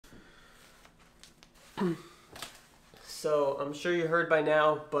So I'm sure you heard by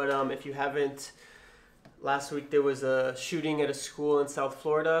now, but if you haven't, last week there was a shooting at a school in South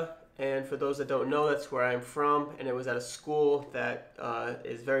Florida, and for those that don't know, that's where I'm from, and it was at a school that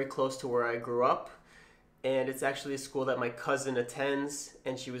is very close to where I grew up, and it's actually a school that my cousin attends,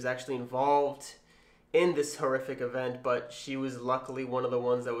 and she was actually involved in this horrific event, but she was luckily one of the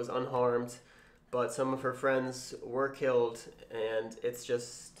ones that was unharmed, but some of her friends were killed, and it's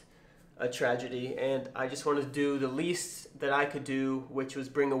just a tragedy. And I just wanted to do the least that I could do, which was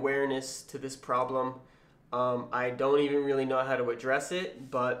bring awareness to this problem. I don't even really know how to address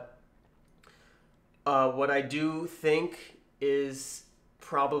it, but what I do think is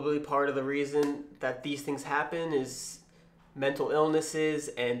probably part of the reason that these things happen is mental illnesses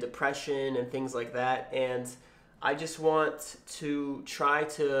and depression and things like that. And I just want to try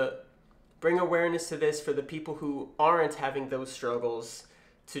to bring awareness to this for the people who aren't having those struggles,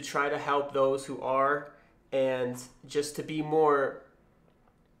 to try to help those who are, and just to be more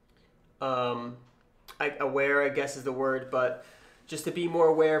aware, I guess is the word, but just to be more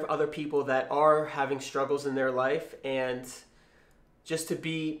aware of other people that are having struggles in their life, and just to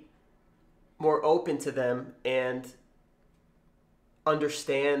be more open to them and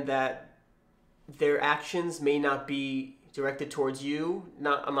understand that their actions may not be directed towards you.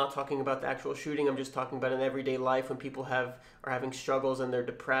 I'm not talking about the actual shooting. I'm just talking about in everyday life when people are having struggles and they're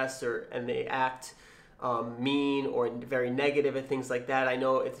depressed and they act mean or very negative and things like that. I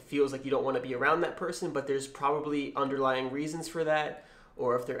know it feels like you don't want to be around that person, but there's probably underlying reasons for that.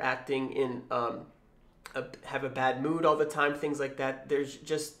 Or if they're acting in have a bad mood all the time, things like that. There's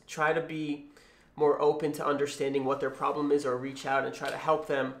just try to be more open to understanding what their problem is, or reach out and try to help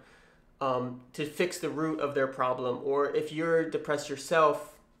them to fix the root of their problem. Or if you're depressed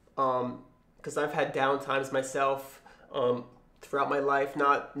yourself, because I've had down times myself throughout my life,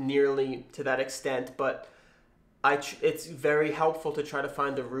 not nearly to that extent, but it's very helpful to try to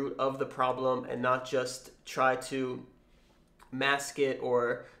find the root of the problem and not just try to mask it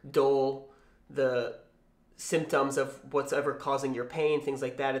or dull the symptoms of what's ever causing your pain, things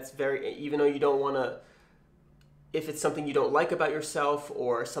like that. It's very, even though you don't want to, if it's something you don't like about yourself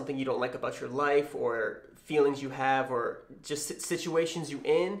or something you don't like about your life or feelings you have or just situations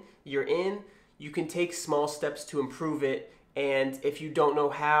you're in, you can take small steps to improve it. And if you don't know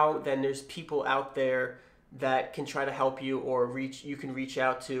how, then there's people out there that can try to help you, or you can reach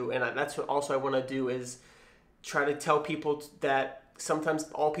out to. And that's what also I want to do, is try to tell people that sometimes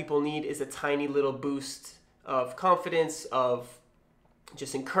all people need is a tiny little boost of confidence, of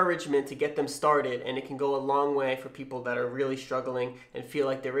just encouragement to get them started. And it can go a long way for people that are really struggling and feel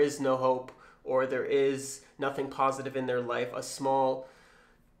like there is no hope or there is nothing positive in their life. A small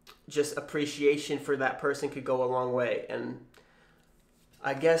just appreciation for that person could go a long way. And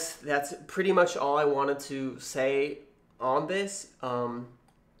I guess that's pretty much all I wanted to say on this.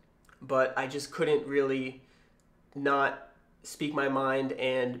 But I just couldn't really not speak my mind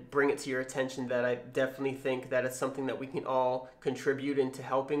and bring it to your attention that I definitely think that it's something that we can all contribute into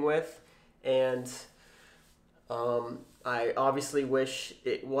helping with. And I obviously wish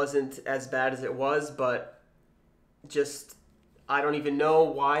it wasn't as bad as it was, but just, I don't even know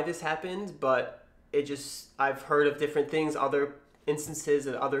why this happened, but I've heard of different things, other instances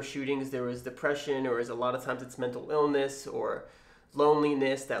and other shootings. There was depression, or a lot of times it's mental illness or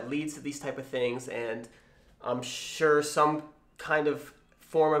loneliness that leads to these type of things. And I'm sure some kind of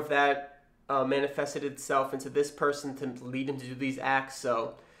form of that manifested itself into this person to lead him to do these acts.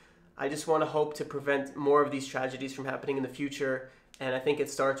 So I just want to hope to prevent more of these tragedies from happening in the future. And I think it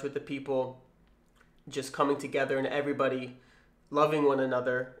starts with the people just coming together and everybody loving one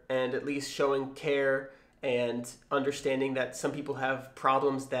another, and at least showing care and understanding that some people have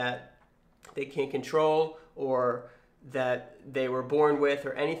problems that they can't control or that they were born with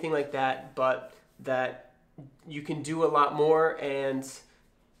or anything like that, but that you can do a lot more. And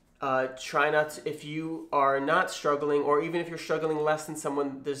try not to, if you are not struggling, or even if you're struggling less than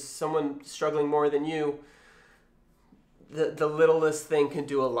someone, there's someone struggling more than you, the littlest thing can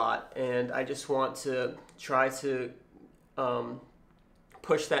do a lot. And I just want to try to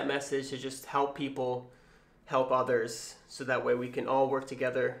push that message to just help people help others, so that way we can all work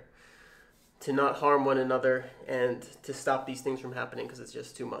together to not harm one another and to stop these things from happening, because it's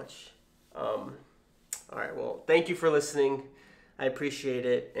just too much. All right, well, thank you for listening. I appreciate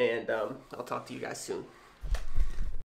it, and I'll talk to you guys soon.